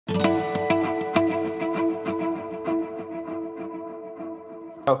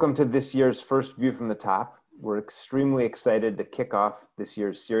Welcome to this year's first View from the Top. We're extremely excited to kick off this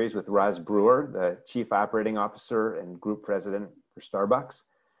year's series with Roz Brewer, the Chief Operating Officer and Group President for Starbucks.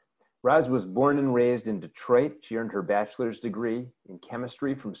 Roz was born and raised in Detroit. She earned her bachelor's degree in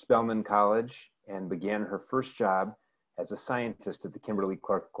chemistry from Spelman College and began her first job as a scientist at the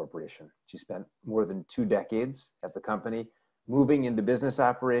Kimberly-Clark Corporation. She spent more than 2 decades at the company, moving into business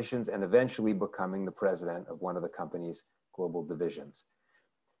operations and eventually becoming the president of one of the company's global divisions.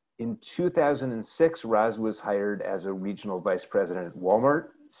 In 2006, Roz was hired as a regional vice president at Walmart.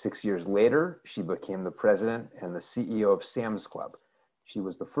 6 years later, she became the president and the CEO of Sam's Club. She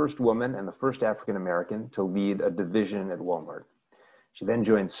was the first woman and the first African-American to lead a division at Walmart. She then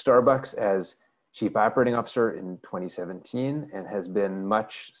joined Starbucks as Chief Operating Officer in 2017 and has been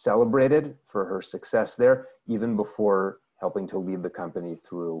much celebrated for her success there, even before helping to lead the company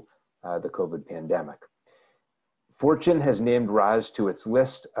through the COVID pandemic. Fortune has named Roz to its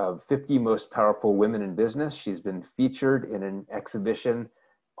list of 50 most powerful women in business. She's been featured in an exhibition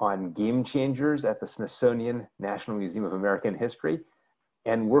on game changers at the Smithsonian National Museum of American History.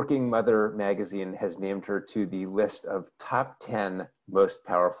 And Working Mother magazine has named her to the list of top 10 most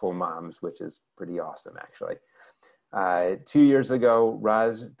powerful moms, which is pretty awesome, actually. 2 years ago,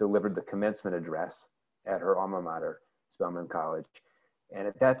 Roz delivered the commencement address at her alma mater, Spelman College. And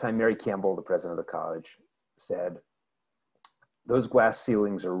at that time, Mary Campbell, the president of the college, said, "Those glass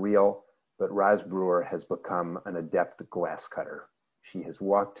ceilings are real, but Roz Brewer has become an adept glass cutter. She has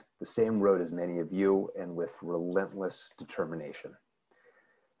walked the same road as many of you and with relentless determination."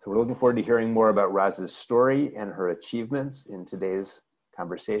 So we're looking forward to hearing more about Roz's story and her achievements in today's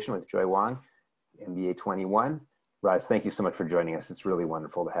conversation with Joy Wong, MBA 21. Roz, thank you so much for joining us. It's really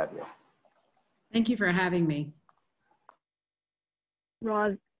wonderful to have you. Thank you for having me.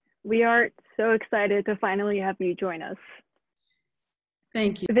 Roz, we are so excited to finally have you join us.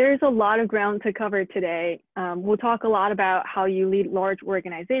 Thank you. There's a lot of ground to cover today. We'll talk a lot about how you lead large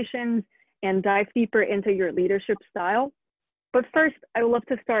organizations and dive deeper into your leadership style. But first, I would love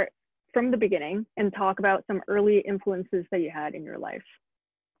to start from the beginning and talk about some early influences that you had in your life.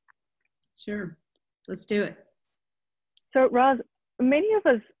 Sure, let's do it. So Roz, many of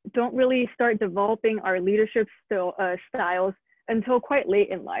us don't really start developing our leadership styles until quite late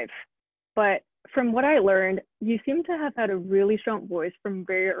in life. But from what I learned, you seem to have had a really strong voice from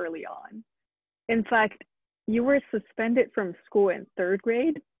very early on. In fact, you were suspended from school in 3rd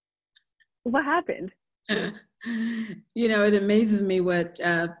grade. What happened? You know, it amazes me what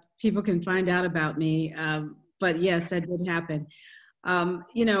people can find out about me. But yes, that did happen.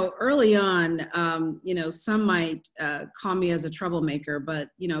 You know, early on, you know, some might call me as a troublemaker, but,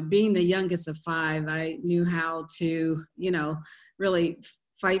 you know, being the youngest of 5, I knew how to, you know, really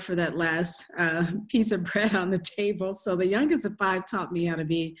fight for that last piece of bread on the table. So the youngest of 5 taught me how to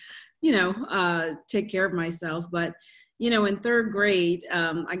be, you know, take care of myself. But, you know, in 3rd grade,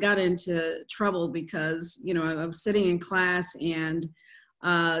 I got into trouble because, you know, I was sitting in class and,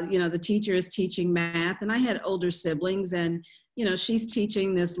 you know, the teacher is teaching math and I had older siblings and, you know, she's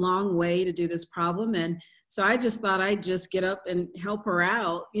teaching this long way to do this problem. And so I just thought I'd just get up and help her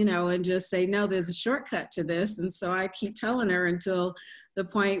out, you know, and just say, no, there's a shortcut to this. And so I keep telling her until the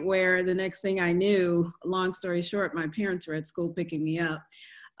point where the next thing I knew, long story short, my parents were at school picking me up,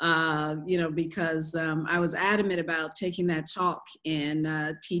 you know, because I was adamant about taking that chalk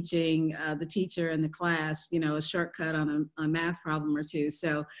and teaching the teacher in the class, you know, a shortcut on a math problem or two.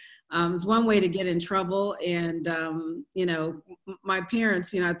 So it was one way to get in trouble. And, you know, my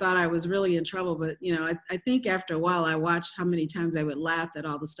parents, you know, I thought I was really in trouble, but, you know, I think after a while I watched how many times I would laugh at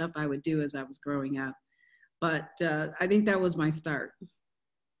all the stuff I would do as I was growing up. But I think that was my start.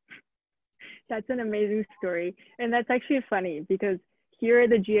 That's an amazing story. And that's actually funny because here at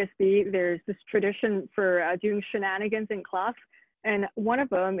the GSB, there's this tradition for doing shenanigans in class. And one of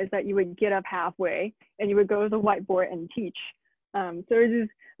them is that you would get up halfway and you would go to the whiteboard and teach. So it's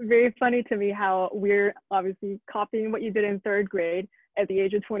just very funny to me how we're obviously copying what you did in 3rd grade at the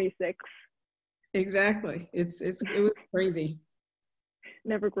age of 26. Exactly. It was crazy.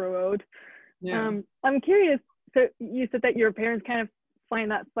 Never grow old. Yeah. I'm curious. So you said that your parents kind of find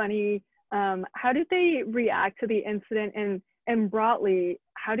that funny. How did they react to the incident? And broadly,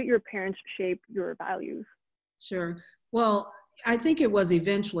 how did your parents shape your values? Sure. Well, I think it was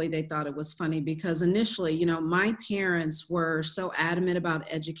eventually they thought it was funny because initially, you know, my parents were so adamant about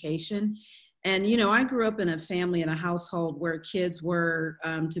education. And, you know, I grew up in a family, in a household where kids were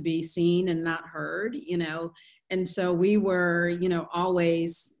to be seen and not heard, you know. And so we were, you know,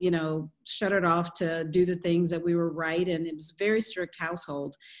 always, you know, shuttered off to do the things that we were right. And it was a very strict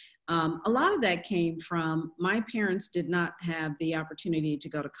household. A lot of that came from my parents did not have the opportunity to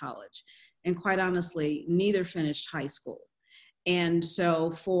go to college. And quite honestly, neither finished high school. And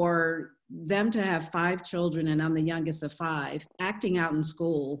so for them to have 5 children, and I'm the youngest of 5, acting out in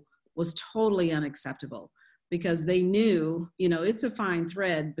school was totally unacceptable because they knew, it's a fine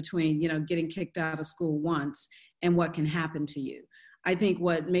thread between, getting kicked out of school once and what can happen to you. I think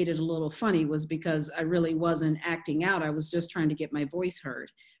what made it a little funny was because I really wasn't acting out. I was just trying to get my voice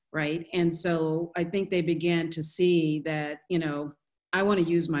heard, right? And so I think they began to see that, I want to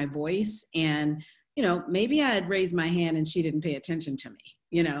use my voice, and maybe I had raised my hand and she didn't pay attention to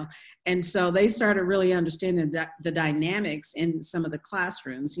me, and so they started really understanding the dynamics in some of the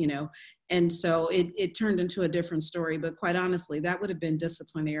classrooms, and so it turned into a different story. But quite honestly, that would have been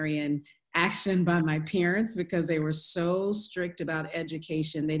disciplinarian action by my parents because they were so strict about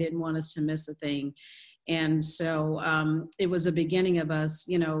education. They didn't want us to miss a thing. And so it was a beginning of us,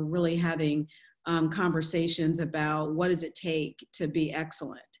 really having conversations about what does it take to be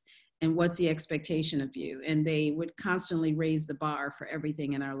excellent and what's the expectation of you. And they would constantly raise the bar for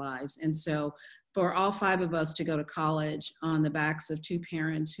everything in our lives. And so for all 5 of us to go to college on the backs of 2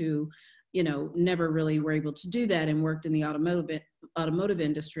 parents who, never really were able to do that and worked in the automotive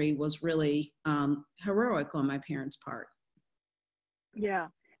industry was really heroic on my parents' part. Yeah,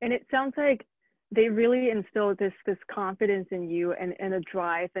 and it sounds like they really instilled this confidence in you and a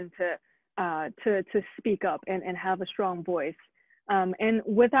drive and to speak up and have a strong voice. And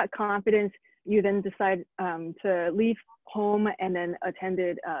with that confidence, you then decide to leave home and then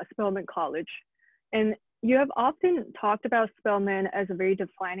attended Spelman College. And you have often talked about Spelman as a very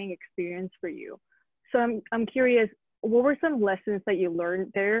defining experience for you. So I'm curious, what were some lessons that you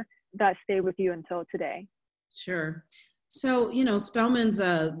learned there that stay with you until today? Sure. So, Spelman's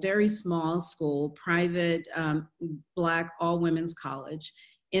a very small school, private, Black, all women's college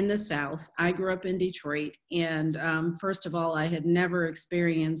in the South. I grew up in Detroit. And first of all, I had never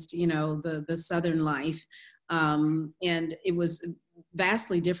experienced, the Southern life. And it was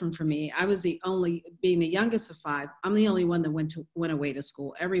vastly different for me. I was being the youngest of 5, I'm the only one that went away to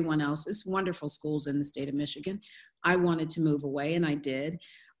school. Everyone else, it's wonderful schools in the state of Michigan. I wanted to move away, and I did.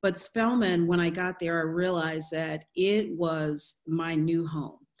 But Spelman, when I got there, I realized that it was my new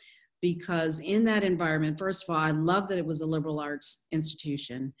home because in that environment, first of all, I loved that it was a liberal arts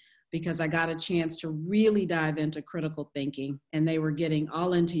institution because I got a chance to really dive into critical thinking, and they were getting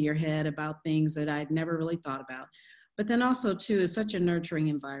all into your head about things that I'd never really thought about. But then also too, is such a nurturing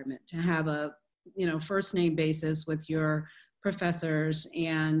environment to have a, first name basis with your professors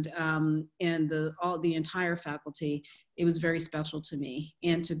and the entire faculty. It was very special to me.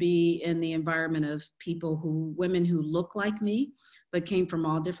 And to be in the environment of women who look like me, but came from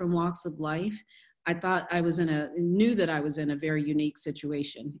all different walks of life, I thought knew that I was in a very unique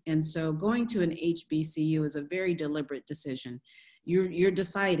situation. And so going to an HBCU is a very deliberate decision. You're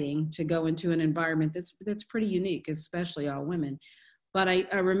deciding to go into an environment that's pretty unique, especially all women. But I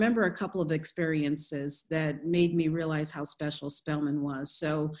remember a couple of experiences that made me realize how special Spelman was.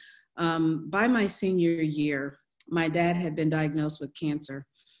 So by my senior year, my dad had been diagnosed with cancer.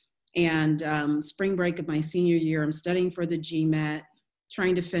 And spring break of my senior year, I'm studying for the GMAT,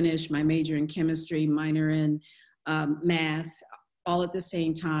 trying to finish my major in chemistry, minor in math, all at the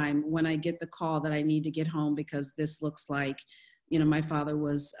same time when I get the call that I need to get home because this looks like, my father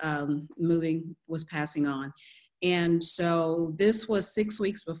was passing on. And so this was 6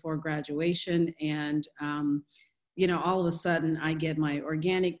 weeks before graduation. And, all of a sudden I get my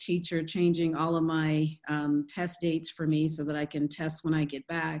organic teacher changing all of my test dates for me so that I can test when I get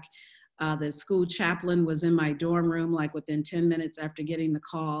back. The school chaplain was in my dorm room, like within 10 minutes after getting the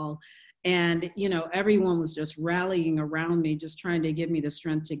call. And, everyone was just rallying around me, just trying to give me the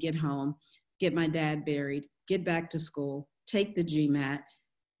strength to get home, get my dad buried, get back to school, take the GMAT,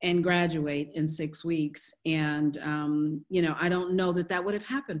 and graduate in 6 weeks. And, I don't know that would have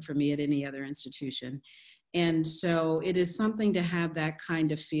happened for me at any other institution. And so it is something to have that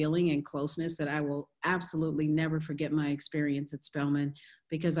kind of feeling and closeness that I will absolutely never forget my experience at Spelman,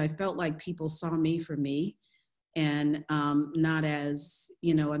 because I felt like people saw me for me and not as,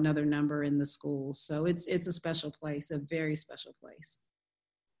 another number in the school. So it's a special place, a very special place.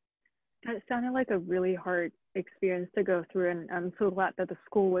 That sounded like a really hard experience to go through, and I'm so glad that the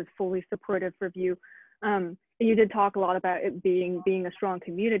school was fully supportive of you. You did talk a lot about it being a strong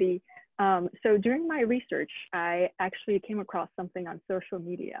community. So during my research, I actually came across something on social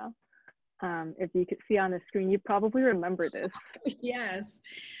media. If you could see on the screen, you probably remember this. Yes.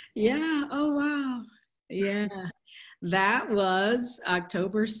 Yeah. Oh, wow. Yeah, that was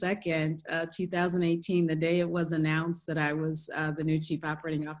October 2nd, 2018, the day it was announced that I was the new chief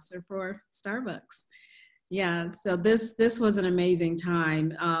operating officer for Starbucks. Yeah, so this was an amazing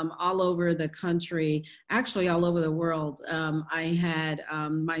time all over the country, actually all over the world. I had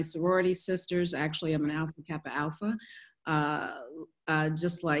my sorority sisters. Actually, I'm an Alpha Kappa Alpha, uh,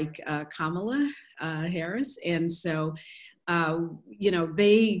 just like Kamala Harris, and so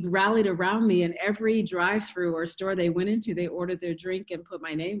they rallied around me, and every drive-through or store they went into, they ordered their drink and put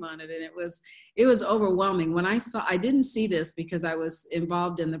my name on it, and it was overwhelming. When I didn't see this because I was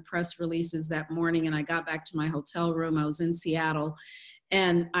involved in the press releases that morning, and I got back to my hotel room. I was in Seattle,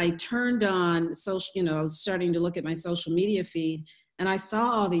 and I turned on social. I was starting to look at my social media feed, and I saw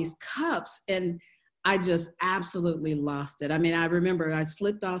all these cups, and I just absolutely lost it. I mean, I remember I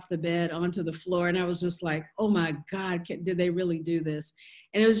slipped off the bed onto the floor, and I was just like, oh my God, did they really do this?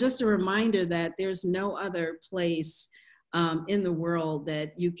 And it was just a reminder that there's no other place in the world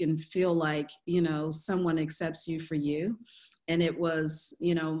that you can feel like, someone accepts you for you. And it was,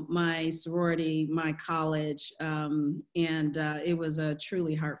 my sorority, my college, and it was a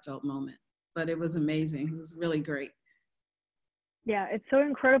truly heartfelt moment, but it was amazing. It was really great. Yeah, it's so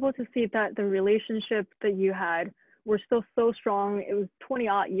incredible to see that the relationship that you had were still so strong. It was 20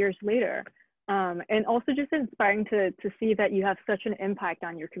 odd years later. And also just inspiring to see that you have such an impact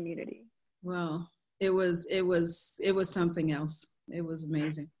on your community. Well, it was something else. It was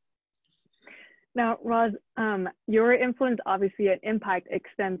amazing. Now, Roz, your influence, obviously, and impact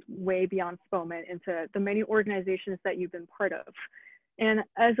extends way beyond Spelman into the many organizations that you've been part of. And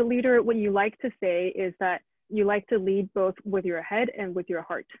as a leader, what you like to say is that you like to lead both with your head and with your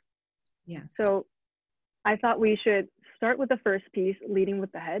heart. Yes. So I thought we should start with the first piece, leading with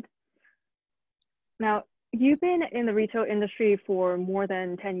the head. Now, you've been in the retail industry for more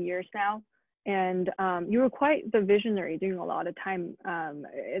than 10 years now, and you were quite the visionary doing a lot of time.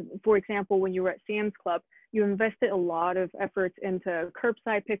 For example, when you were at Sam's Club, you invested a lot of efforts into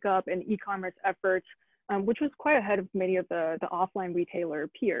curbside pickup and e-commerce efforts, which was quite ahead of many of the offline retailer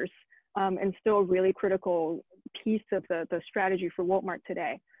peers. And still a really critical piece of the strategy for Walmart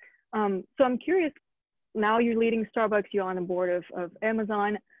today. So I'm curious, now you're leading Starbucks, you're on the board of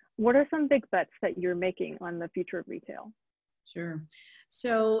Amazon. What are some big bets that you're making on the future of retail? Sure.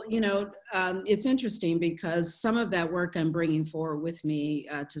 So, it's interesting because some of that work I'm bringing forward with me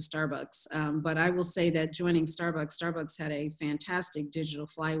to Starbucks. But I will say that joining Starbucks had a fantastic digital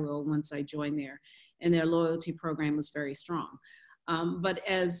flywheel once I joined there, and their loyalty program was very strong. But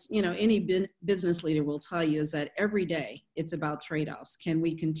as any business leader will tell you, is that every day it's about trade-offs. Can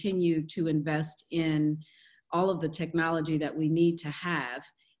we continue to invest in all of the technology that we need to have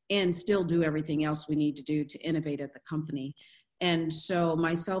and still do everything else we need to do to innovate at the company? And so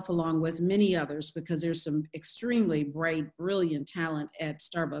myself, along with many others, because there's some extremely bright, brilliant talent at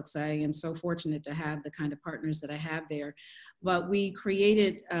Starbucks. I am so fortunate to have the kind of partners that I have there. But we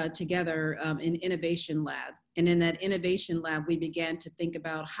created together an innovation lab. And in that innovation lab, we began to think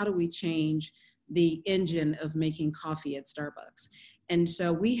about how do we change the engine of making coffee at Starbucks. And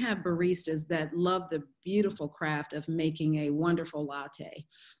so we have baristas that love the beautiful craft of making a wonderful latte.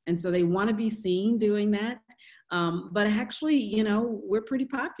 And so they want to be seen doing that. But actually, we're pretty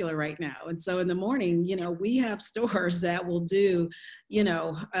popular right now. And so in the morning, we have stores that will do,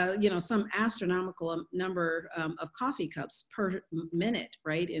 some astronomical number of coffee cups per minute,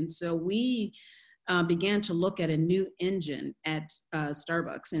 right? And so we began to look at a new engine at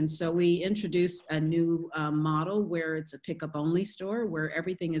Starbucks. And so we introduced a new model where it's a pickup only store where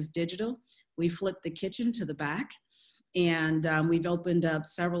everything is digital. We flipped the kitchen to the back. And we've opened up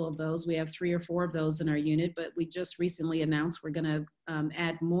several of those. We have 3 or 4 of those in our unit, but we just recently announced we're going to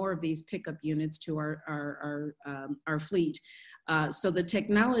add more of these pickup units to our fleet. So the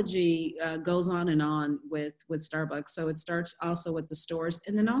technology goes on and on with Starbucks. So it starts also with the stores,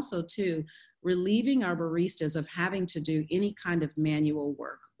 and then also too, relieving our baristas of having to do any kind of manual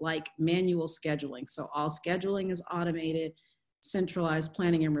work, like manual scheduling. So all scheduling is automated, centralized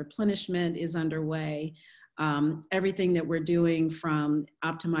planning and replenishment is underway. Everything that we're doing from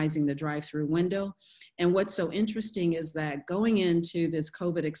optimizing the drive-through window. And what's so interesting is that going into this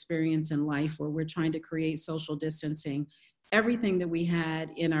COVID experience in life where we're trying to create social distancing, everything that we had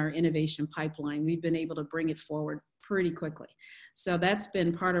in our innovation pipeline, we've been able to bring it forward pretty quickly. So that's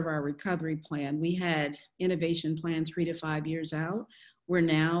been part of our recovery plan. We had innovation plan 3 to 5 years out. We're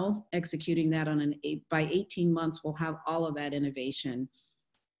now executing that by 18 months, we'll have all of that innovation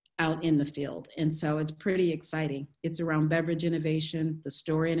out in the field. And so it's pretty exciting. It's around beverage innovation, the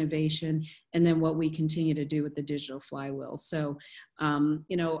store innovation, and then what we continue to do with the digital flywheel. So, I'm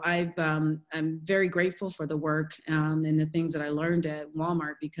very grateful for the work and the things that I learned at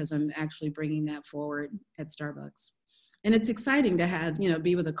Walmart, because I'm actually bringing that forward at Starbucks. And it's exciting to have,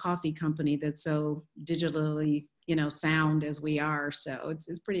 be with a coffee company that's so digitally, sound as we are. So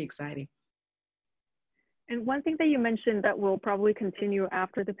it's pretty exciting. And one thing that you mentioned that will probably continue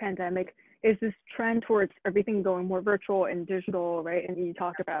after the pandemic is this trend towards everything going more virtual and digital, right? And you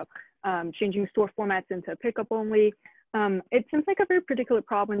talked about changing store formats into pickup only. It seems like a very particular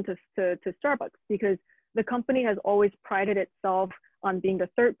problem to Starbucks, because the company has always prided itself on being the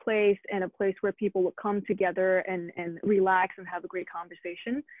third place and a place where people will come together and relax and have a great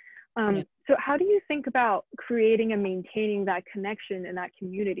conversation. So how do you think about creating and maintaining that connection and that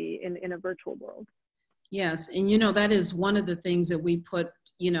community in a virtual world? Yes, and that is one of the things that we put,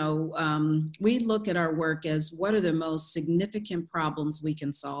 we look at our work as what are the most significant problems we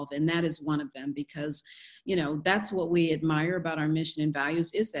can solve, and that is one of them, because, that's what we admire about our mission and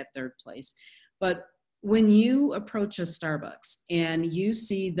values, is that third place. But when you approach a Starbucks and you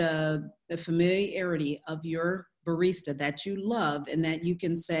see the familiarity of your barista that you love, and that you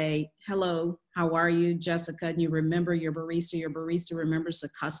can say, hello, how are you, Jessica, and you remember your barista remembers the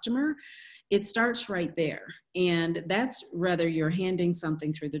customer, it starts right there. And that's whether you're handing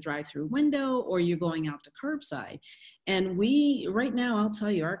something through the drive-through window or you're going out to curbside. And right now, I'll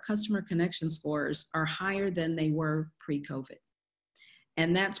tell you, our customer connection scores are higher than they were pre-COVID.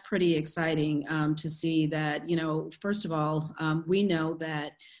 And that's pretty exciting to see that, first of all, we know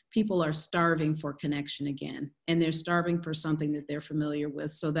that people are starving for connection again, and they're starving for something that they're familiar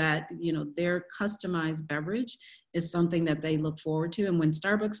with, so that, their customized beverage is something that they look forward to. And when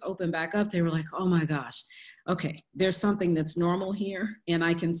Starbucks opened back up, they were like, oh my gosh, okay, there's something that's normal here, and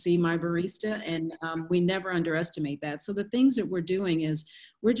I can see my barista, and we never underestimate that. So the things that we're doing is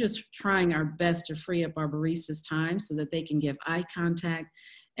we're just trying our best to free up our baristas' time so that they can give eye contact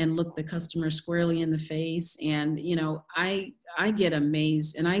and look the customer squarely in the face. And, I get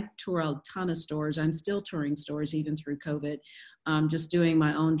amazed, and I tour a ton of stores. I'm still touring stores even through COVID, just doing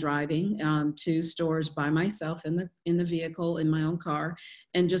my own driving to stores by myself in the vehicle, in my own car,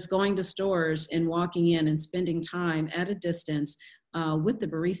 and just going to stores and walking in and spending time at a distance with the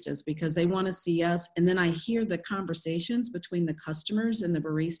baristas, because they want to see us. And then I hear the conversations between the customers and the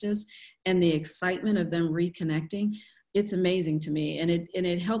baristas and the excitement of them reconnecting. It's amazing to me. And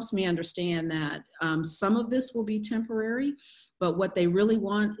it helps me understand that some of this will be temporary, but what they really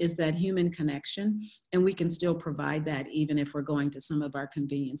want is that human connection. And we can still provide that even if we're going to some of our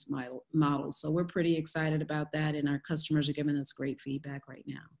convenience models. So we're pretty excited about that. And our customers are giving us great feedback right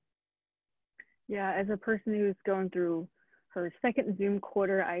now. Yeah, as a person who's going through her second Zoom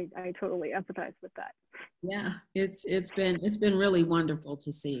quarter, I totally empathize with that. Yeah, it's been really wonderful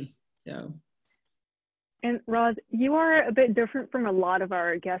to see. So. And Roz, you are a bit different from a lot of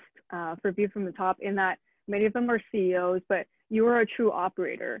our guests for View from the Top, in that many of them are CEOs, but you are a true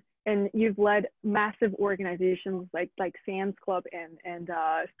operator, and you've led massive organizations like Sam's Club and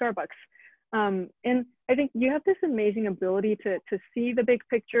Starbucks. And I think you have this amazing ability to see the big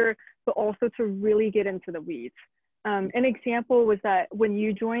picture, but also to really get into the weeds. An example was that when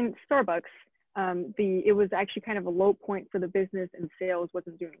you joined Starbucks, it was actually kind of a low point for the business, and sales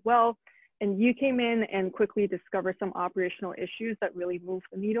wasn't doing well. And you came in and quickly discovered some operational issues that really moved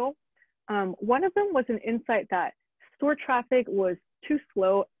the needle. One of them was an insight that store traffic was too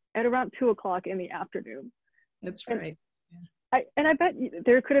slow at around 2 o'clock in the afternoon. That's right. And I bet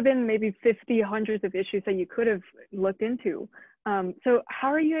there could have been maybe 50, hundreds of issues that you could have looked into. So how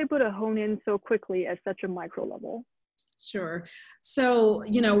are you able to hone in so quickly at such a micro level? Sure. So,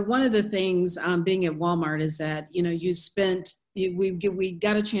 one of the things being at Walmart is that, we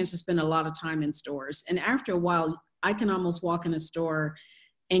got a chance to spend a lot of time in stores. And after a while, I can almost walk in a store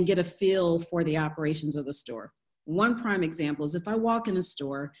and get a feel for the operations of the store. One prime example is if I walk in a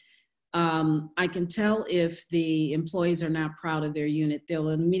store, I can tell if the employees are not proud of their unit. They'll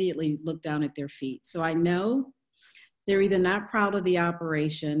immediately look down at their feet. So I know they're either not proud of the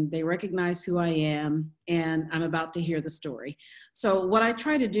operation, they recognize who I am, and I'm about to hear the story. So what I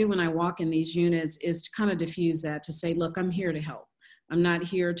try to do when I walk in these units is to kind of diffuse that, to say, look, I'm here to help. I'm not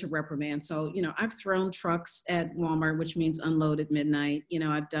here to reprimand. So, I've thrown trucks at Walmart, which means unload at midnight.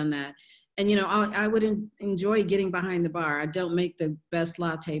 I've done that. And, I would enjoy getting behind the bar. I don't make the best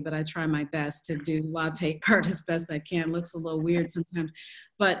latte, but I try my best to do latte art as best I can. Looks a little weird sometimes.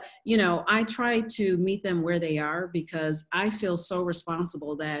 But, I try to meet them where they are because I feel so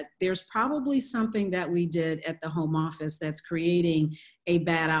responsible that there's probably something that we did at the home office that's creating a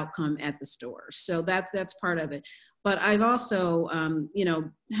bad outcome at the store. So that's part of it. But I've also,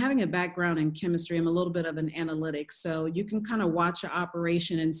 having a background in chemistry, I'm a little bit of an analytic. So you can kind of watch an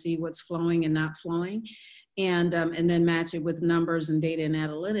operation and see what's flowing and not flowing, and then match it with numbers and data and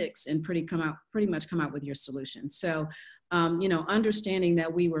analytics, and pretty much come out with your solution. So, understanding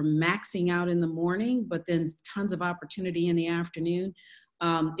that we were maxing out in the morning, but then tons of opportunity in the afternoon.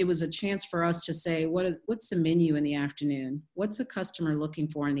 It was a chance for us to say, what's the menu in the afternoon? What's a customer looking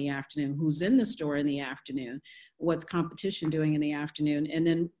for in the afternoon? Who's in the store in the afternoon? What's competition doing in the afternoon? And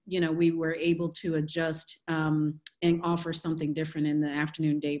then, we were able to adjust and offer something different in the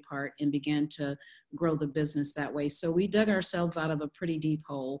afternoon day part and began to grow the business that way. So we dug ourselves out of a pretty deep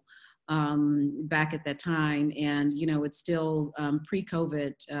hole back at that time. And, it's still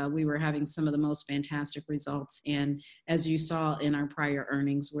pre-COVID, we were having some of the most fantastic results. And as you saw in our prior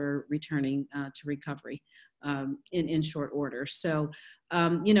earnings, we're returning to recovery in short order. So,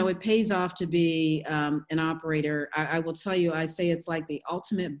 it pays off to be an operator. I will tell you, I say it's like the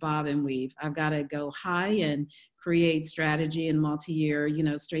ultimate bob and weave. I've got to go high and create strategy and multi-year,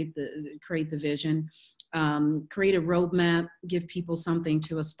 create the vision. Create a roadmap, give people something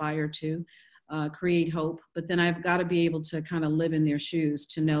to aspire to, create hope. But then I've got to be able to kind of live in their shoes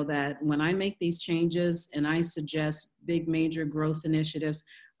to know that when I make these changes and I suggest big major growth initiatives,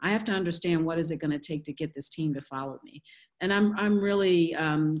 I have to understand what is it going to take to get this team to follow me. And I'm really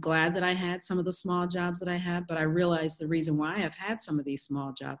glad that I had some of the small jobs that I had, but I realized the reason why I've had some of these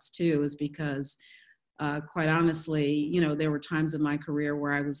small jobs too is because quite honestly, there were times in my career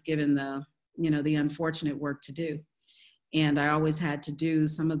where I was given the unfortunate work to do. And I always had to do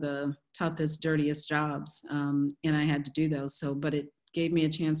some of the toughest, dirtiest jobs. And I had to do those. But it gave me a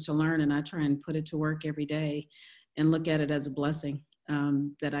chance to learn, and I try and put it to work every day and look at it as a blessing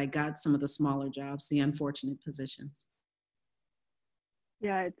that I got some of the smaller jobs, the unfortunate positions.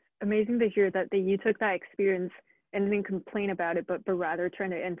 Yeah, it's amazing to hear that you took that experience and didn't complain about it, but rather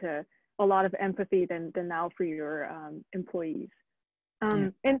turned it into a lot of empathy than now for your employees.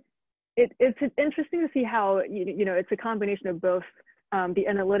 And it's interesting to see how, it's a combination of both the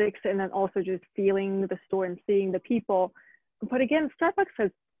analytics and then also just feeling the store and seeing the people. But again, Starbucks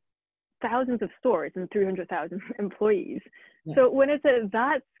has thousands of stores and 300,000 employees. Yes. So when it's at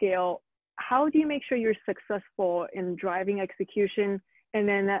that scale, how do you make sure you're successful in driving execution, and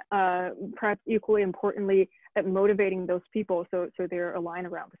then perhaps equally importantly, at motivating those people so they're aligned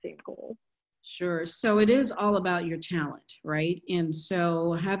around the same goal? Sure. So it is all about your talent, right? And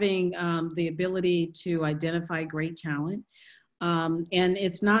so having the ability to identify great talent, and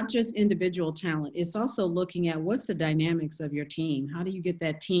it's not just individual talent. It's also looking at what's the dynamics of your team. How do you get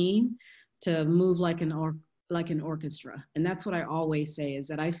that team to move like an orchestra? And that's what I always say, is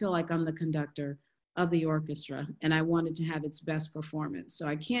that I feel like I'm the conductor of the orchestra, and I want it to have its best performance. So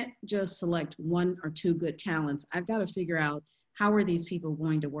I can't just select one or two good talents. I've got to figure out, how are these people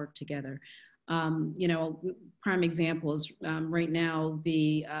going to work together? Prime example is right now,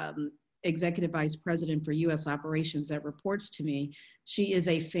 the executive vice president for U.S. operations that reports to me. She is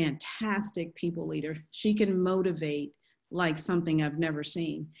a fantastic people leader. She can motivate like something I've never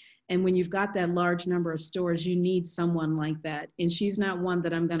seen. And when you've got that large number of stores, you need someone like that. And she's not one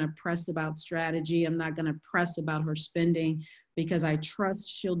that I'm going to press about strategy. I'm not going to press about her spending, because I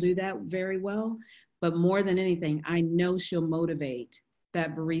trust she'll do that very well. But more than anything, I know she'll motivate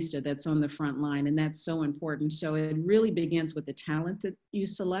that barista that's on the front line. And that's so important. So it really begins with the talent that you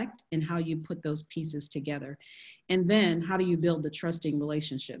select and how you put those pieces together. And then how do you build the trusting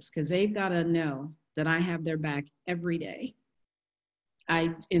relationships? Because they've got to know that I have their back every day.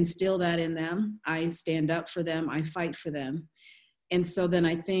 I instill that in them. I stand up for them. I fight for them. And so then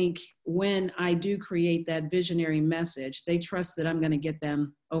I think when I do create that visionary message, they trust that I'm going to get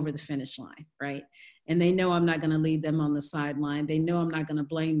them over the finish line, right? And they know I'm not going to leave them on the sideline. They know I'm not going to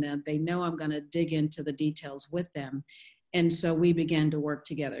blame them. They know I'm going to dig into the details with them. And so we began to work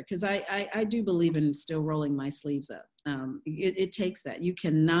together, because I do believe in still rolling my sleeves up. It takes that. You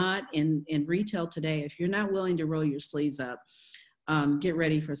cannot, in retail today, if you're not willing to roll your sleeves up, get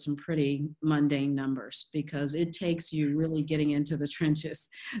ready for some pretty mundane numbers, because it takes you really getting into the trenches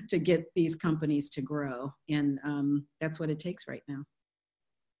to get these companies to grow. And that's what it takes right now.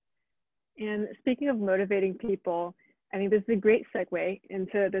 And speaking of motivating people, I think this is a great segue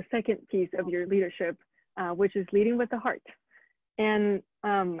into the second piece of your leadership, which is leading with the heart. And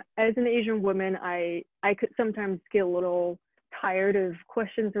as an Asian woman, I could sometimes get a little tired of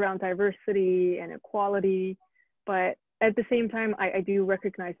questions around diversity and equality, but at the same time, I do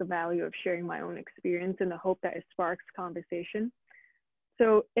recognize the value of sharing my own experience in the hope that it sparks conversation.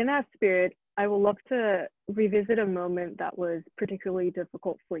 So in that spirit, I would love to revisit a moment that was particularly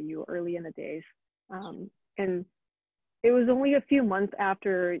difficult for you early in the days. And it was only a few months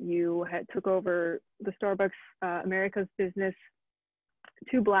after you had took over the Starbucks America's business.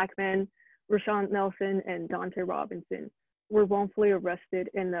 Two Black men, Rashawn Nelson and Dante Robinson, were wrongfully arrested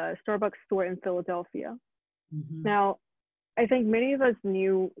in the Starbucks store in Philadelphia. Mm-hmm. Now, I think many of us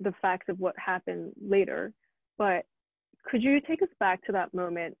knew the facts of what happened later, but could you take us back to that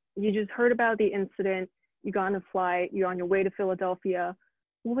moment? You just heard about the incident, you got on a flight, you're on your way to Philadelphia.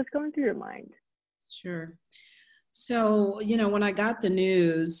 What was going through your mind? Sure. So, when I got the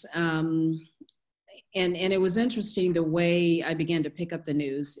news, and it was interesting the way I began to pick up the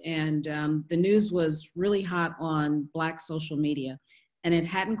news. And the news was really hot on Black social media, and it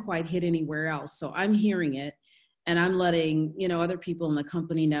hadn't quite hit anywhere else. So I'm hearing it, and I'm letting other people in the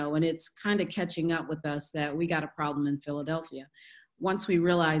company know, and it's kind of catching up with us that we got a problem in Philadelphia. Once we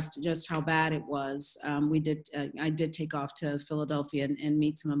realized just how bad it was, I did take off to Philadelphia and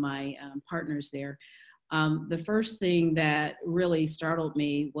meet some of my partners there. The first thing that really startled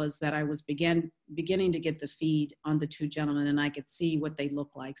me was that I was beginning to get the feed on the two gentlemen, and I could see what they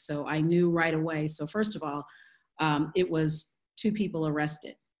looked like. So I knew right away. So first of all, it was two people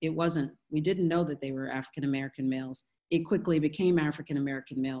arrested. We didn't know that they were African-American males. It quickly became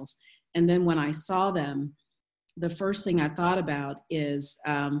African-American males. And then when I saw them, the first thing I thought about is,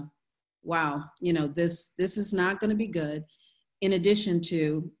 wow, this is not going to be good. In addition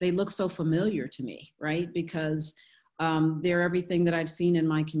to, they look so familiar to me, right? Because they're everything that I've seen in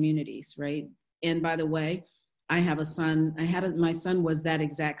my communities, right? And by the way, I have a son. My son was that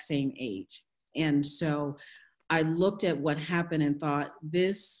exact same age. And so I looked at what happened and thought,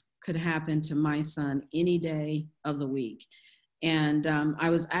 this could happen to my son any day of the week. And I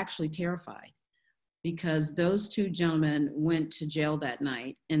was actually terrified, because those two gentlemen went to jail that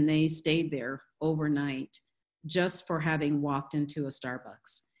night, and they stayed there overnight just for having walked into a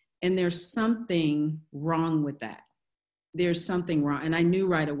Starbucks. And there's something wrong with that. There's something wrong. And I knew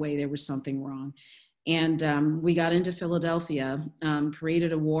right away there was something wrong. And we got into Philadelphia,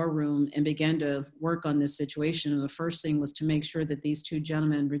 created a war room, and began to work on this situation. And the first thing was to make sure that these two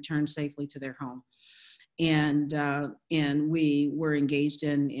gentlemen returned safely to their home. And we were engaged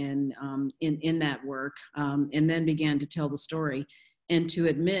in that work, and then began to tell the story and to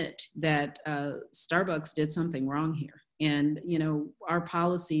admit that Starbucks did something wrong here. And our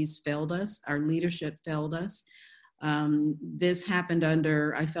policies failed us, our leadership failed us. This happened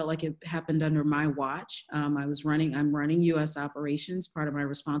I felt like it happened under my watch. I'm running U.S. operations, part of my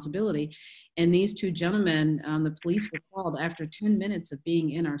responsibility. And these two gentlemen, the police were called after 10 minutes of being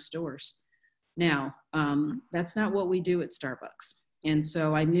in our stores. Now, that's not what we do at Starbucks. And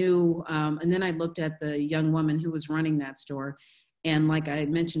so I knew, and then I looked at the young woman who was running that store. And like I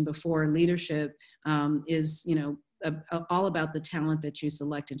mentioned before, leadership is, all about the talent that you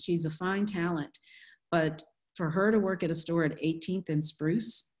select. And she's a fine talent. But for her to work at a store at 18th and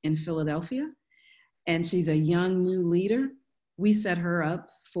Spruce in Philadelphia, and she's a young new leader, we set her up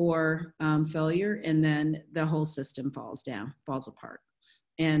for failure. And then the whole system falls apart.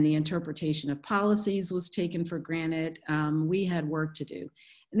 And the interpretation of policies was taken for granted. We had work to do.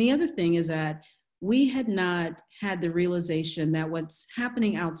 And the other thing is that we had not had the realization that what's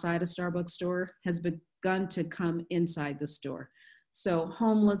happening outside a Starbucks store has begun to come inside the store. So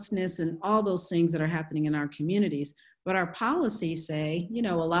homelessness and all those things that are happening in our communities. But our policies say,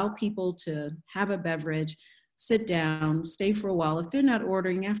 allow people to have a beverage, sit down, stay for a while. If they're not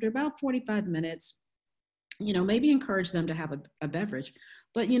ordering after about 45 minutes, maybe encourage them to have a beverage.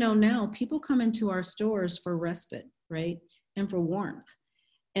 But, now people come into our stores for respite, right? And for warmth.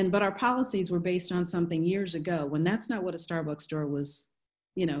 But our policies were based on something years ago, when that's not what a Starbucks store was,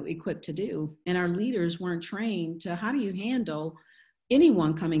 equipped to do. And our leaders weren't trained to, how do you handle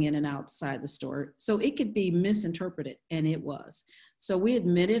anyone coming in and outside the store? So it could be misinterpreted, and it was. So we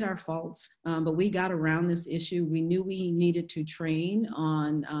admitted our faults, but we got around this issue. We knew we needed to train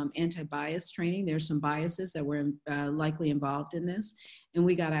on anti-bias training. There's some biases that were likely involved in this, and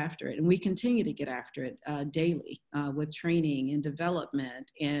we got after it. And we continue to get after it daily with training and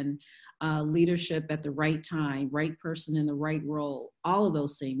development and leadership at the right time, right person in the right role. All of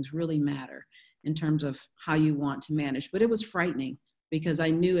those things really matter in terms of how you want to manage. But it was frightening, because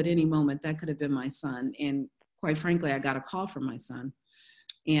I knew at any moment that could have been my son. And quite frankly, I got a call from my son.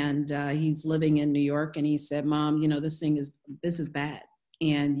 And he's living in New York, and he said, Mom, you know, this is bad,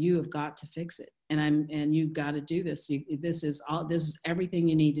 and you have got to fix it. And you've got to do this. This is everything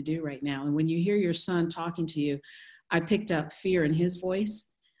you need to do right now. And when you hear your son talking to you, I picked up fear in his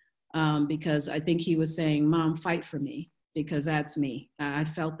voice, because I think he was saying, Mom, fight for me, because that's me. I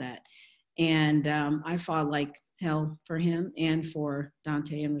felt that. And I fought like hell for him and for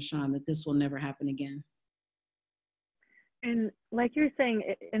Dante and Rashawn, that this will never happen again. And like you're saying,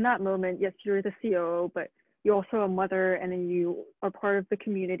 in that moment, yes, you're the COO, but you're also a mother, and then you are part of the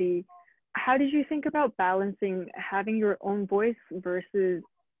community. How did you think about balancing having your own voice versus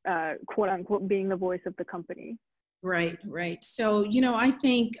quote unquote being the voice of the company? Right, right. So, you know, I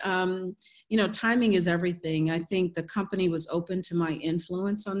think, you know, timing is everything. I think the company was open to my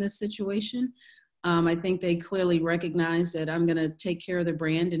influence on this situation. I think they clearly recognize that I'm going to take care of the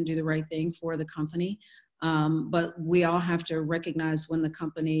brand and do the right thing for the company. But we all have to recognize when the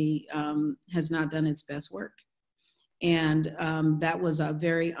company has not done its best work. And that was a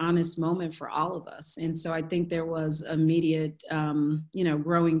very honest moment for all of us. And so I think there was immediate, you know,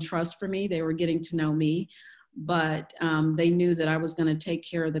 growing trust for me. They were getting to know me, but they knew that I was going to take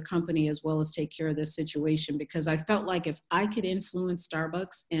care of the company as well as take care of this situation, because I felt like if I could influence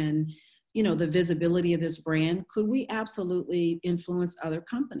Starbucks and, you know, the visibility of this brand, could we absolutely influence other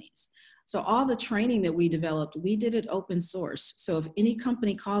companies? So all the training that we developed, we did it open source. So if any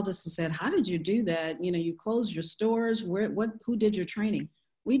company called us and said, how did you do that? You know, you closed your stores, who did your training?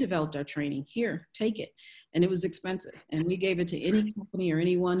 We developed our training. Here, take it. And it was expensive. And we gave it to any company or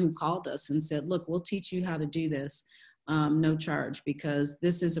anyone who called us and said, look, we'll teach you how to do this, no charge, because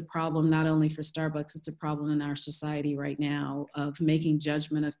this is a problem not only for Starbucks, it's a problem in our society right now of making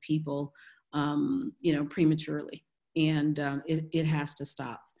judgment of people, you know, prematurely. And it has to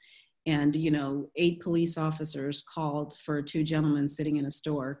stop. And, you know, 8 police officers called for 2 gentlemen sitting in a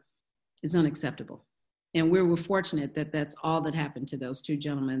store is unacceptable. And we were fortunate that that's all that happened to those 2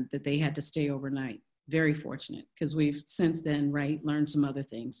 gentlemen, that they had to stay overnight. Very fortunate, because we've since then, right, learned some other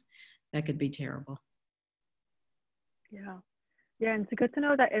things that could be terrible. Yeah. Yeah. And it's good to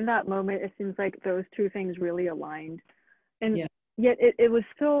know that in that moment, it seems like those 2 things really aligned. And yeah. Yet it was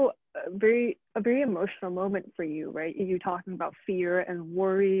still a very emotional moment for you, right? You talking about fear and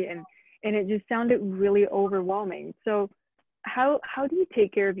worry, and it just sounded really overwhelming. So how do you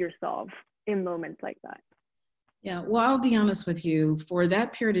take care of yourself in moments like that? Yeah, well, I'll be honest with you. For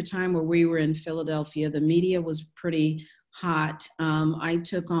that period of time where we were in Philadelphia, the media was pretty hot. I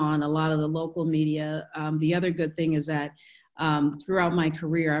took on a lot of the local media. The other good thing is that throughout my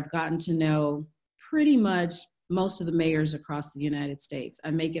career, I've gotten to know pretty much most of the mayors across the United States.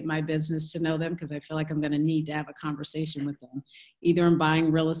 I make it my business to know them because I feel like I'm going to need to have a conversation with them. Either I'm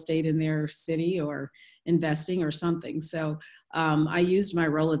buying real estate in their city or investing or something. So I used my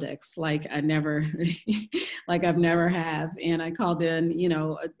Rolodex like I've never have. And I called in, you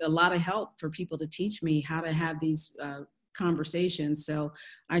know, a lot of help for people to teach me how to have these conversations. So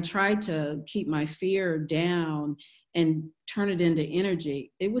I tried to keep my fear down and turn it into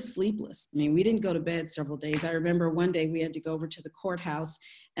energy. It was sleepless. I mean, we didn't go to bed several days. I remember one day we had to go over to the courthouse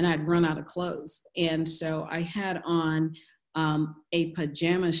and I'd run out of clothes. And so I had on a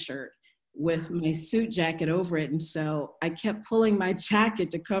pajama shirt with my suit jacket over it. And so I kept pulling my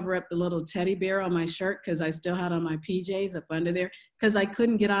jacket to cover up the little teddy bear on my shirt because I still had on my PJs up under there because I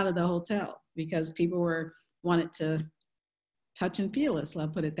couldn't get out of the hotel because people wanted to touch and feel us, I'll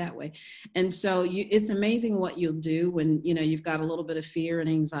put it that way. And so it's amazing what you'll do when, you know, you've got a little bit of fear and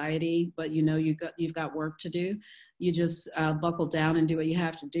anxiety, but you know, you've got work to do. You just buckle down and do what you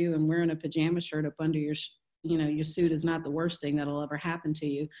have to do. And wearing a pajama shirt up under your suit is not the worst thing that'll ever happen to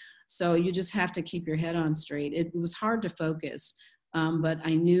you. So you just have to keep your head on straight. It was hard to focus, but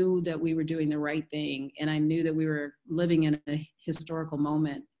I knew that we were doing the right thing. And I knew that we were living in a historical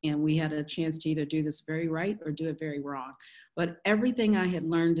moment and we had a chance to either do this very right or do it very wrong. But everything I had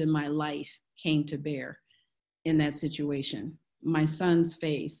learned in my life came to bear in that situation. My son's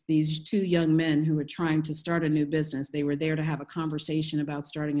face, these 2 young men who were trying to start a new business, they were there to have a conversation about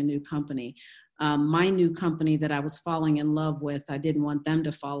starting a new company. My new company that I was falling in love with, I didn't want them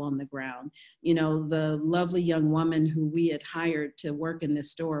to fall on the ground. You know, the lovely young woman who we had hired to work in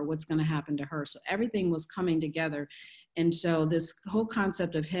this store, what's going to happen to her? So everything was coming together. And so this whole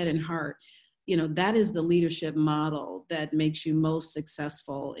concept of head and heart, you know, that is the leadership model that makes you most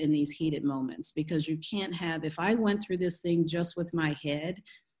successful in these heated moments, because you can't have, if I went through this thing just with my head,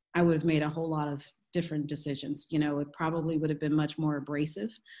 I would have made a whole lot of different decisions. You know, it probably would have been much more abrasive.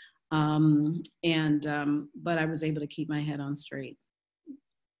 But I was able to keep my head on straight.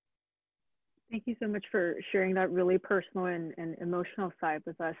 Thank you so much for sharing that really personal and emotional side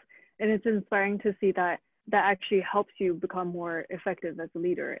with us. And it's inspiring to see that that actually helps you become more effective as a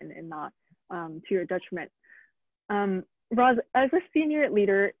leader and not to your detriment. Roz, as a senior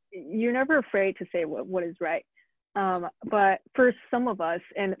leader, you're never afraid to say what is right. But for some of us,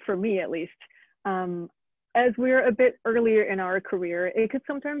 and for me at least, as we're a bit earlier in our career, it could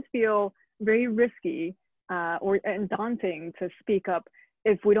sometimes feel very risky and daunting to speak up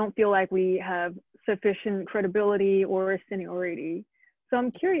if we don't feel like we have sufficient credibility or seniority. So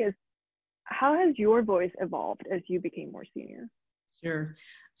I'm curious, how has your voice evolved as you became more senior? Sure.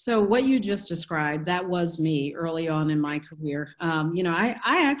 So what you just described, that was me early on in my career. I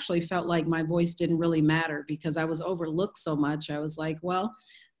actually felt like my voice didn't really matter because I was overlooked so much. I was like, well,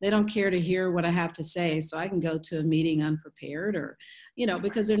 they don't care to hear what I have to say, so I can go to a meeting unprepared or,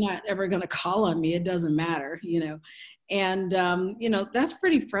 because they're not ever going to call on me. It doesn't matter, And, that's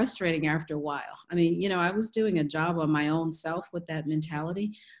pretty frustrating after a while. I mean, I was doing a job on my own self with that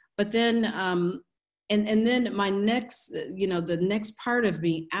mentality. But then, and then my next, the next part of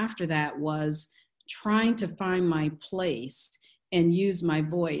me after that was trying to find my place and use my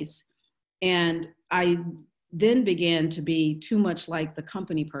voice. And I then began to be too much like the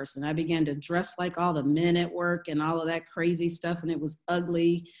company person. I began to dress like all the men at work and all of that crazy stuff. And it was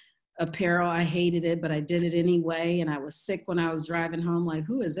ugly apparel. I hated it, but I did it anyway. And I was sick when I was driving home, like,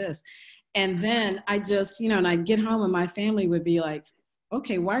 who is this? And then I just, and I'd get home and my family would be like,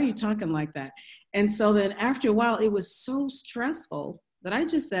 okay, why are you talking like that? And so then after a while, it was so stressful that I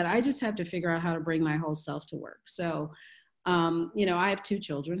just said, I just have to figure out how to bring my whole self to work. So, I have two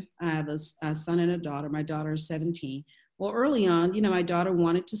children. I have a son and a daughter. My daughter is 17. Well, early on, my daughter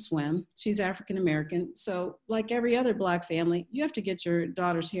wanted to swim. She's African American. So like every other Black family, you have to get your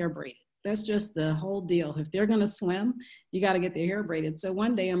daughter's hair braided. That's just the whole deal. If they're going to swim, you got to get their hair braided. So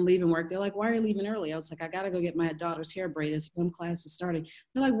one day I'm leaving work. They're like, why are you leaving early? I was like, I got to go get my daughter's hair braided. Swim class is starting.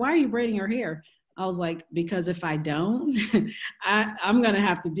 They're like, why are you braiding her hair? I was like, because if I don't, I'm going to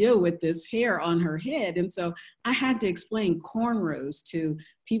have to deal with this hair on her head. And so I had to explain cornrows to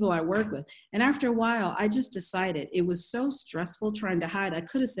people I work with. And after a while, I just decided it was so stressful trying to hide. I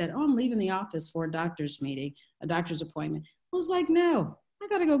could have said, oh, I'm leaving the office for a doctor's meeting, a doctor's appointment. I was like, no, I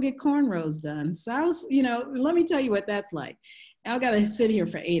got to go get cornrows done. So I was, let me tell you what that's like. I got to sit here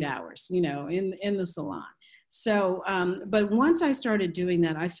for 8 hours, in the salon. So, but once I started doing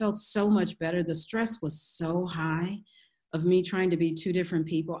that, I felt so much better. The stress was so high of me trying to be two different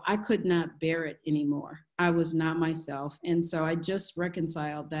people. I could not bear it anymore. I was not myself. And so I just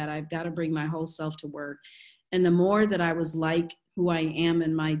reconciled that I've got to bring my whole self to work. And the more that I was like who I am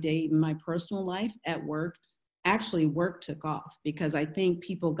in my day, in my personal life at work, actually work took off because I think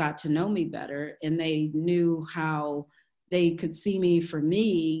people got to know me better and they knew how they could see me for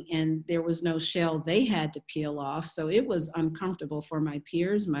me and there was no shell they had to peel off. So it was uncomfortable for my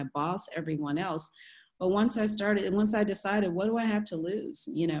peers, my boss, everyone else. But once I decided, what do I have to lose?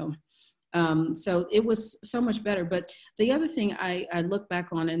 So it was so much better. But the other thing I look back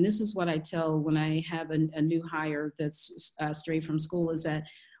on, and this is what I tell when I have a new hire that's straight from school, is that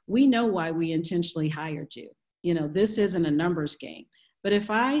we know why we intentionally hired you. This isn't a numbers game. But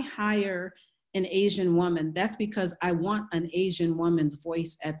if I hire an Asian woman, that's because I want an Asian woman's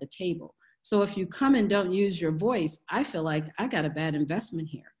voice at the table. So if you come and don't use your voice, I feel like I got a bad investment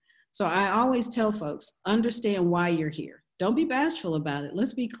here. So I always tell folks, understand why you're here. Don't be bashful about it.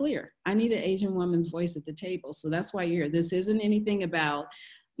 Let's be clear. I need an Asian woman's voice at the table. So that's why you're here. This isn't anything about,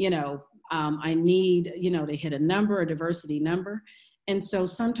 I need, to hit a number, a diversity number. And so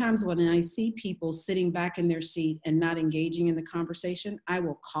sometimes when I see people sitting back in their seat and not engaging in the conversation, I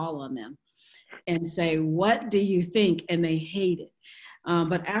will call on them and say, what do you think? And they hate it.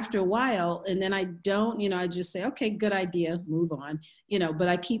 But after a while, and then I don't, I just say, okay, good idea, move on, but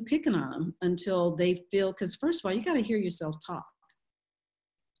I keep picking on them until they feel, because first of all, you got to hear yourself talk.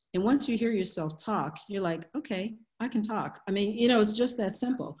 And once you hear yourself talk, you're like, okay, I can talk. I mean, it's just that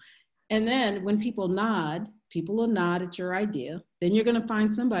simple. And then when people will nod at your idea. Then you're going to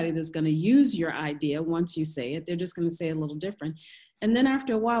find somebody that's going to use your idea once you say it. They're just going to say it a little different. And then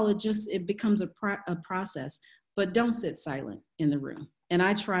after a while, it becomes a process. But don't sit silent in the room. And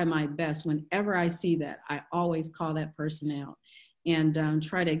I try my best whenever I see that, I always call that person out and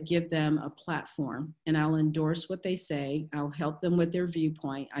try to give them a platform. And I'll endorse what they say. I'll help them with their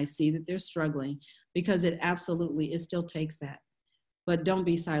viewpoint. I see that they're struggling because it still takes that. But don't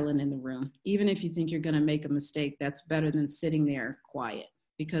be silent in the room. Even if you think you're going to make a mistake, that's better than sitting there quiet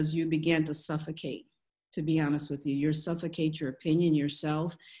because you begin to suffocate, to be honest with you. You suffocate your opinion,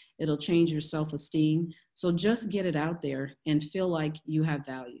 yourself. It'll change your self-esteem. So just get it out there and feel like you have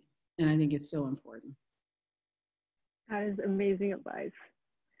value. And I think it's so important. That is amazing advice.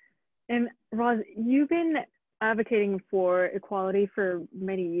 And Roz, you've been advocating for equality for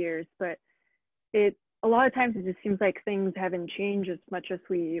many years, but a lot of times it just seems like things haven't changed as much as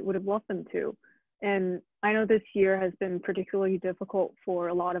we would have loved them to. And I know this year has been particularly difficult for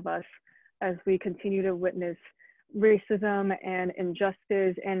a lot of us as we continue to witness racism and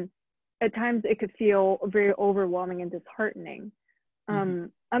injustice. And at times it could feel very overwhelming and disheartening.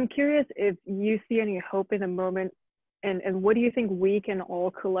 I'm curious if you see any hope in the moment, and what do you think we can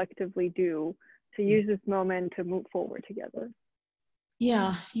all collectively do to use this moment to move forward together?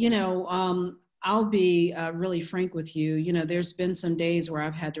 Yeah, I'll be really frank with you. There's been some days where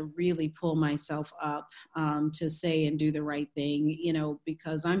I've had to really pull myself up to say and do the right thing,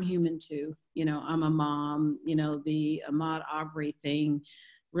 because I'm human too. I'm a mom. The Ahmaud Arbery thing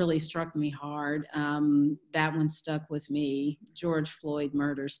really struck me hard. That one stuck with me. George Floyd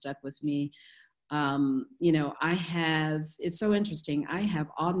murder stuck with me. It's so interesting. I have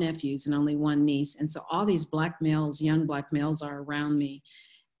all nephews and only one niece. And so all these young Black males are around me.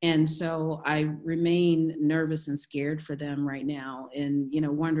 And so I remain nervous and scared for them right now and,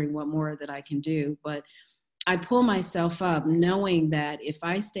 wondering what more that I can do. But I pull myself up knowing that if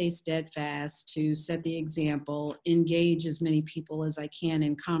I stay steadfast to set the example, engage as many people as I can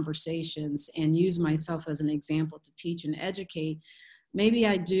in conversations, and use myself as an example to teach and educate, maybe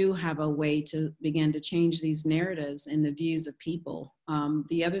I do have a way to begin to change these narratives and the views of people.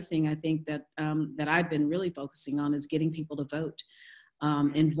 The other thing I think that I've been really focusing on is getting people to vote.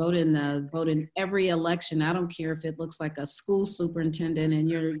 And vote in every election. I don't care if it looks like a school superintendent and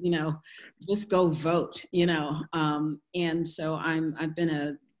you're, just go vote, and so I've been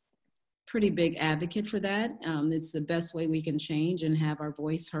a pretty big advocate for that. It's the best way we can change and have our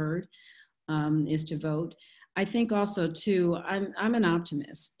voice heard, is to vote. I think also too, I'm an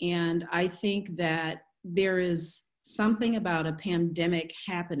optimist, and I think that there is something about a pandemic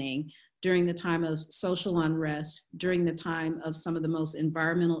happening during the time of social unrest, during the time of some of the most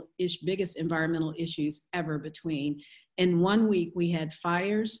biggest environmental issues ever between. In 1 week, we had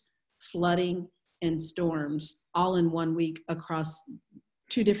fires, flooding, and storms all in 1 week across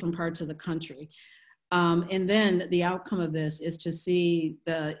 2 different parts of the country. And then the outcome of this is to see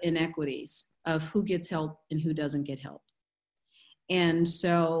the inequities of who gets help and who doesn't get help. And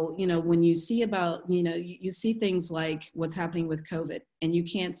so, when you see you see things like what's happening with COVID, and you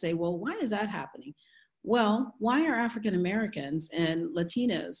can't say, well, why is that happening? Well, why are African Americans and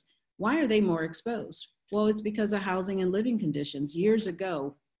Latinos, why are they more exposed? Well, it's because of housing and living conditions. Years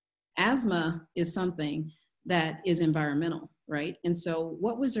ago, asthma is something that is environmental, right? And so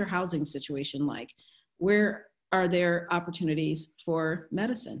what was their housing situation like? Where are there opportunities for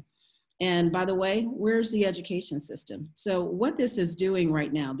medicine? And by the way, where's the education system? So what this is doing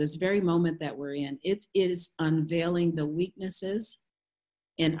right now, this very moment that we're in, it is unveiling the weaknesses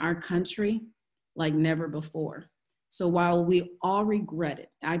in our country like never before. So while we all regret it,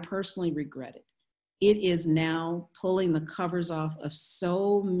 I personally regret it, it is now pulling the covers off of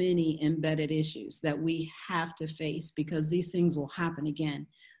so many embedded issues that we have to face, because these things will happen again.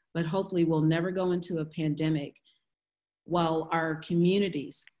 But hopefully we'll never go into a pandemic while our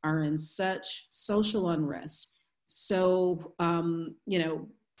communities are in such social unrest, so,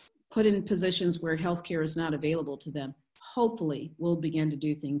 put in positions where healthcare is not available to them. Hopefully we'll begin to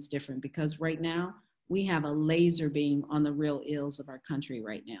do things different, because right now we have a laser beam on the real ills of our country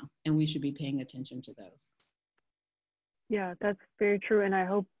right now, and we should be paying attention to those. Yeah, that's very true. And I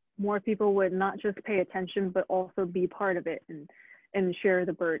hope more people would not just pay attention, but also be part of it and share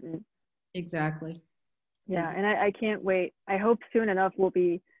the burden. Exactly. Yeah, and I can't wait. I hope soon enough we'll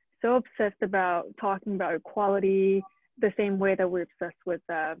be so obsessed about talking about equality the same way that we're obsessed with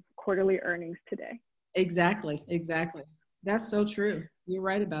quarterly earnings today. Exactly. That's so true. You're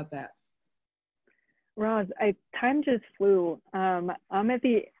right about that. Roz, time just flew. We're at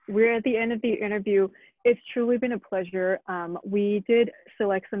the end of the interview. It's truly been a pleasure. We did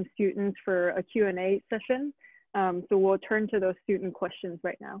select some students for a Q&A session. So we'll turn to those student questions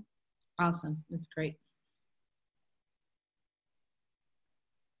right now. Awesome, that's great.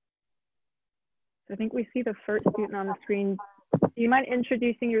 I think we see the first student on the screen. Do you mind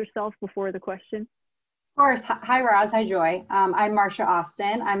introducing yourself before the question? Of course. Hi, Roz. Hi, Joy. I'm Marcia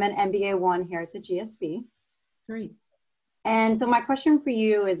Austin. I'm an MBA 1 here at the GSB. Great. And so my question for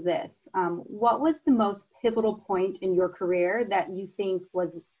you is this. What was the most pivotal point in your career that you think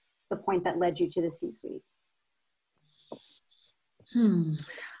was the point that led you to the C-suite?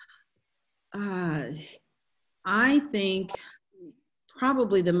 I think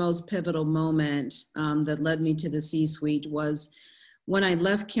probably the most pivotal moment that led me to the C-suite was When I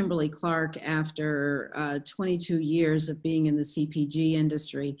left Kimberly-Clark after 22 years of being in the CPG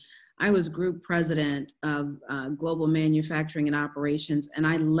industry, I was group president of global manufacturing and operations, and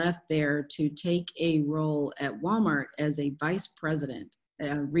I left there to take a role at Walmart as a vice president,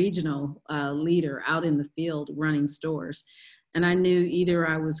 a regional leader out in the field running stores. And I knew either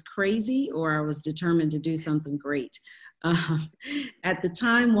I was crazy or I was determined to do something great. At the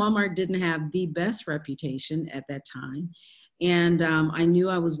time, Walmart didn't have the best reputation at that time. And I knew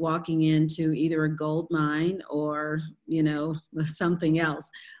I was walking into either a gold mine or, something else.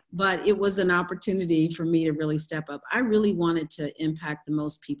 But it was an opportunity for me to really step up. I really wanted to impact the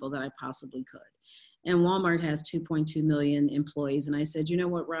most people that I possibly could. And Walmart has 2.2 million employees. And I said, you know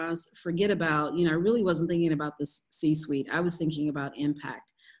what, Roz, forget about, I really wasn't thinking about the C-suite. I was thinking about impact.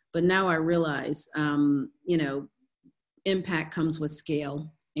 But now I realize, impact comes with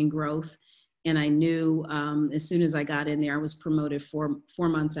scale and growth. And I knew as soon as I got in there, I was promoted 4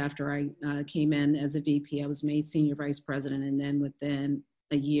 months after I came in as a VP. I was made senior vice president, and then within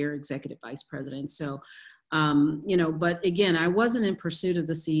a year, executive vice president. So, but again, I wasn't in pursuit of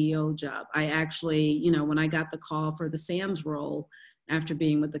the CEO job. I actually, when I got the call for the Sam's role after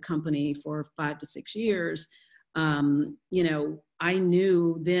being with the company for 5 to 6 years, I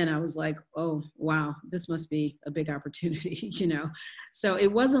knew then, I was like, oh, wow, this must be a big opportunity, So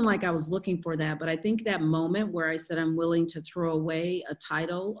it wasn't like I was looking for that, but I think that moment where I said I'm willing to throw away a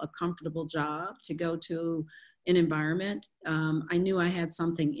title, a comfortable job to go to an environment, I knew I had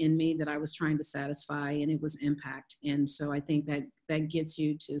something in me that I was trying to satisfy, and it was impact. And so I think that gets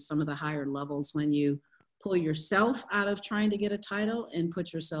you to some of the higher levels when you pull yourself out of trying to get a title and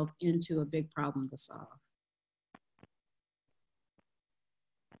put yourself into a big problem to solve.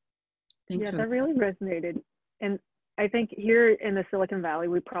 Thanks. Yeah, that really resonated. And I think here in the Silicon Valley,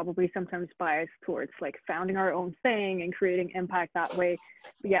 we probably sometimes bias towards like founding our own thing and creating impact that way.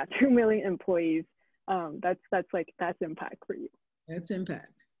 But yeah, 2 million employees. That's impact for you. That's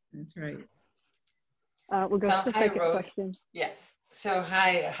impact. That's right. We'll go to the second Rose. question. Yeah. So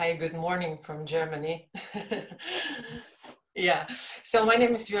hi, good morning from Germany. Yeah. So my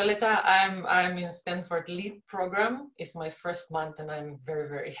name is Violeta. I'm in Stanford Lead Program. It's my first month, and I'm very,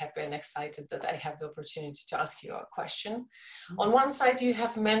 very happy and excited that I have the opportunity to ask you a question. Mm-hmm. On one side, you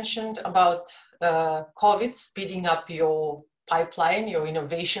have mentioned about COVID speeding up your pipeline, your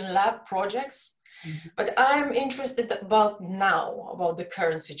innovation lab projects. Mm-hmm. But I'm interested about the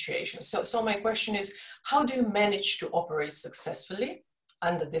current situation. So my question is, how do you manage to operate successfully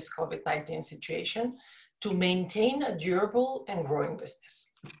under this COVID-19 situation to maintain a durable and growing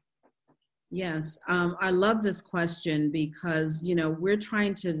business? Yes, I love this question because, we're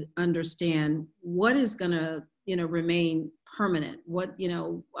trying to understand what is going to, remain permanent. What,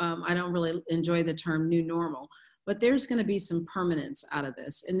 I don't really enjoy the term new normal, but there's going to be some permanence out of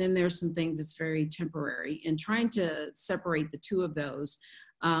this. And then there's some things that's very temporary, and trying to separate the two of those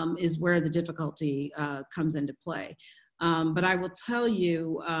is where the difficulty comes into play. But I will tell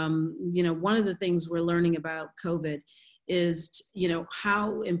you, one of the things we're learning about COVID is,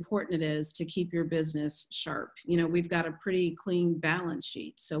 how important it is to keep your business sharp. We've got a pretty clean balance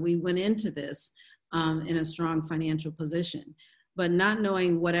sheet. So we went into this in a strong financial position, but not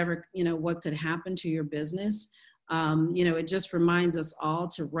knowing whatever, what could happen to your business. It just reminds us all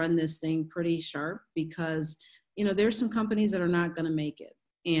to run this thing pretty sharp because, there's some companies that are not going to make it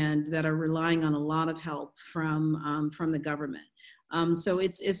and that are relying on a lot of help from the government. So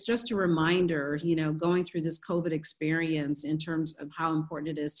it's just a reminder, going through this COVID experience in terms of how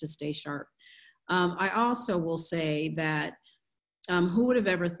important it is to stay sharp. I also will say that who would have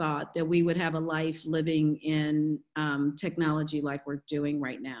ever thought that we would have a life living in technology like we're doing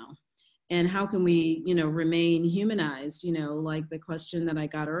right now? And how can we, remain humanized, like the question that I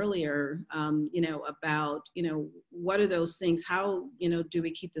got earlier, about, what are those things? How, do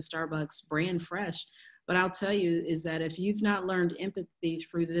we keep the Starbucks brand fresh? But I'll tell you is that if you've not learned empathy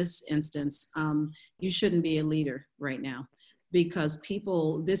through this instance, you shouldn't be a leader right now because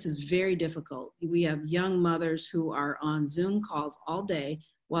this is very difficult. We have young mothers who are on Zoom calls all day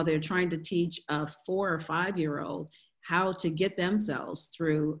while they're trying to teach a 4 or 5-year-old how to get themselves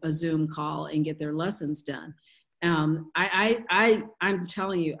through a Zoom call and get their lessons done. I'm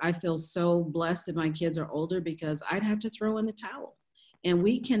telling you, I feel so blessed that my kids are older because I'd have to throw in the towel. And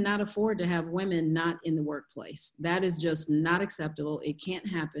we cannot afford to have women not in the workplace. That is just not acceptable. It can't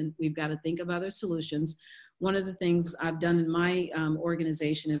happen. We've got to think of other solutions. One of the things I've done in my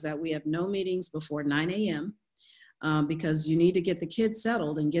organization is that we have no meetings before 9 a.m. because you need to get the kids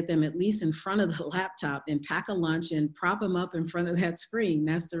settled and get them at least in front of the laptop and pack a lunch and prop them up in front of that screen.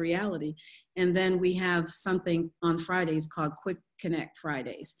 That's the reality. And then we have something on Fridays called Quick Connect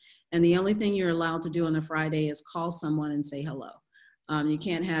Fridays. And the only thing you're allowed to do on a Friday is call someone and say hello. You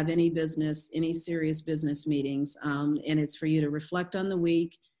can't have any serious business meetings. And it's for you to reflect on the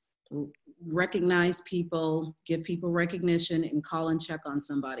week, recognize people, give people recognition, and call and check on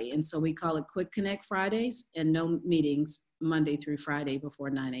somebody. And so we call it Quick Connect Fridays, and no meetings Monday through Friday before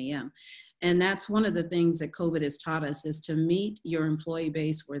 9 a.m. And that's one of the things that COVID has taught us, is to meet your employee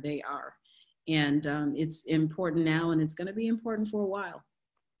base where they are. And it's important now, and it's going to be important for a while.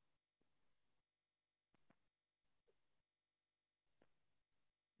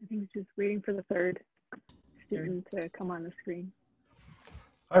 I think it's just waiting for the third student to come on the screen.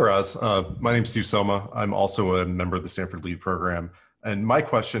 Hi, Roz. My name's Steve Soma. I'm also a member of the Stanford LEAD program. And my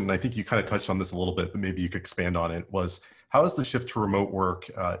question, and I think you kind of touched on this a little bit, but maybe you could expand on it, was how has the shift to remote work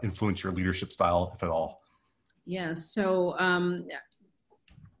influenced your leadership style, if at all? Yeah, so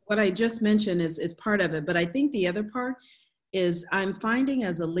what I just mentioned is part of it, but I think the other part is I'm finding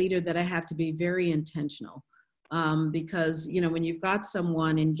as a leader that I have to be very intentional. Because, when you've got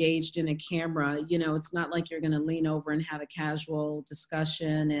someone engaged in a camera, it's not like you're going to lean over and have a casual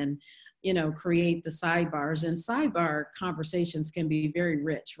discussion and, create the sidebars. And sidebar conversations can be very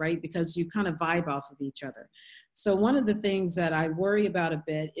rich, right? Because you kind of vibe off of each other. So one of the things that I worry about a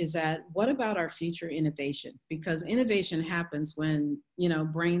bit is that, what about our future innovation? Because innovation happens when,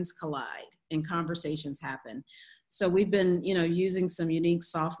 brains collide and conversations happen. So we've been, using some unique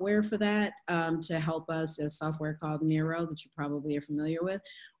software for that to help us, a software called Miro that you probably are familiar with.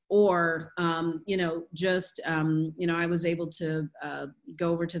 Or, I was able to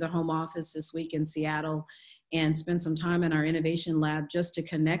go over to the home office this week in Seattle and spend some time in our innovation lab just to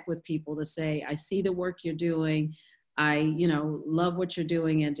connect with people to say, I see the work you're doing. I, love what you're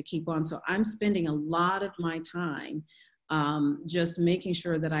doing, and to keep on. So I'm spending a lot of my time just making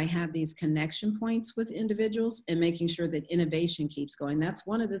sure that I have these connection points with individuals and making sure that innovation keeps going. That's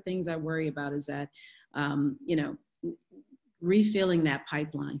one of the things I worry about, is that, refilling that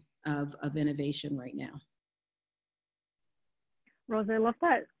pipeline of innovation right now. Rosa, I love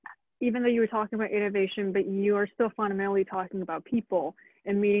that, even though you were talking about innovation, but you are still fundamentally talking about people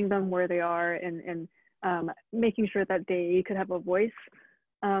and meeting them where they are, and making sure that they could have a voice.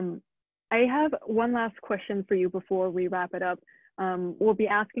 I have one last question for you before we wrap it up. We'll be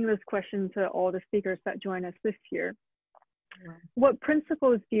asking this question to all the speakers that join us this year. What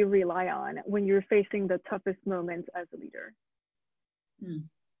principles do you rely on when you're facing the toughest moments as a leader?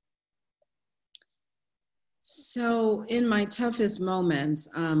 So in my toughest moments,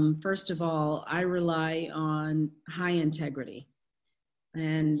 first of all, I rely on high integrity.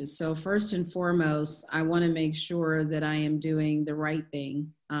 And so first and foremost, I want to make sure that I am doing the right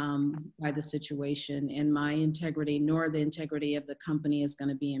thing by the situation, and my integrity nor the integrity of the company is going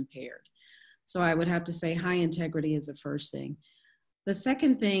to be impaired. So I would have to say high integrity is the first thing. The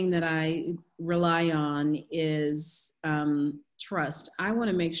second thing that I rely on is trust. I want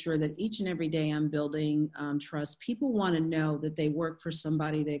to make sure that each and every day I'm building trust. People want to know that they work for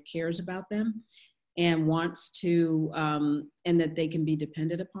somebody that cares about them and wants to, and that they can be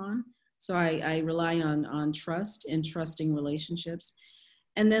depended upon. So I rely on trust and trusting relationships.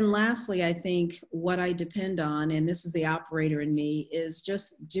 And then lastly, I think what I depend on, and this is the operator in me, is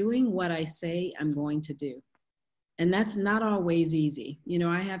just doing what I say I'm going to do. And that's not always easy.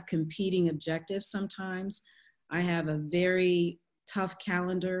 I have competing objectives sometimes. I have a very tough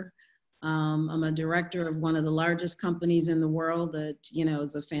calendar. I'm a director of one of the largest companies in the world that,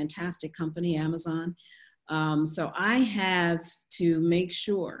 is a fantastic company, Amazon. So I have to make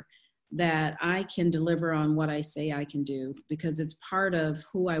sure that I can deliver on what I say I can do, because it's part of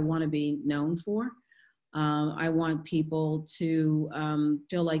who I want to be known for. I want people to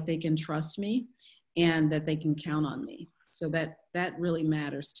feel like they can trust me and that they can count on me. So that really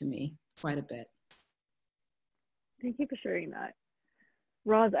matters to me quite a bit. Thank you for sharing that.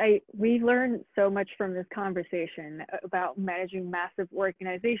 Roz, we've learned so much from this conversation about managing massive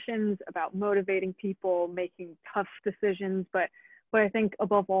organizations, about motivating people, making tough decisions, but I think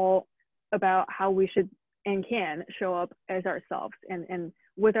above all about how we should and can show up as ourselves and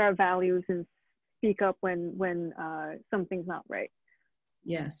with our values, and speak up when something's not right.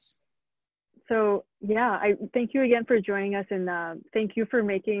 Yes. So yeah, I thank you again for joining us, and thank you for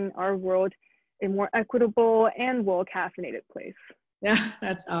making our world a more equitable and well-caffeinated place. Yeah,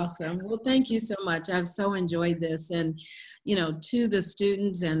 that's awesome. Well, thank you so much. I've so enjoyed this. And, to the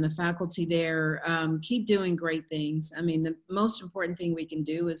students and the faculty there, keep doing great things. I mean, the most important thing we can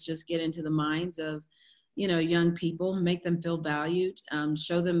do is just get into the minds of young people, make them feel valued,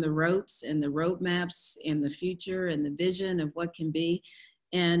 show them the ropes and the roadmaps and the future and the vision of what can be.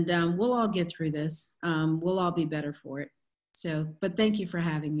 And we'll all get through this. We'll all be better for it. So, but thank you for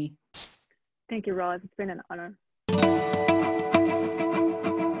having me. Thank you, Roz. It's been an honor.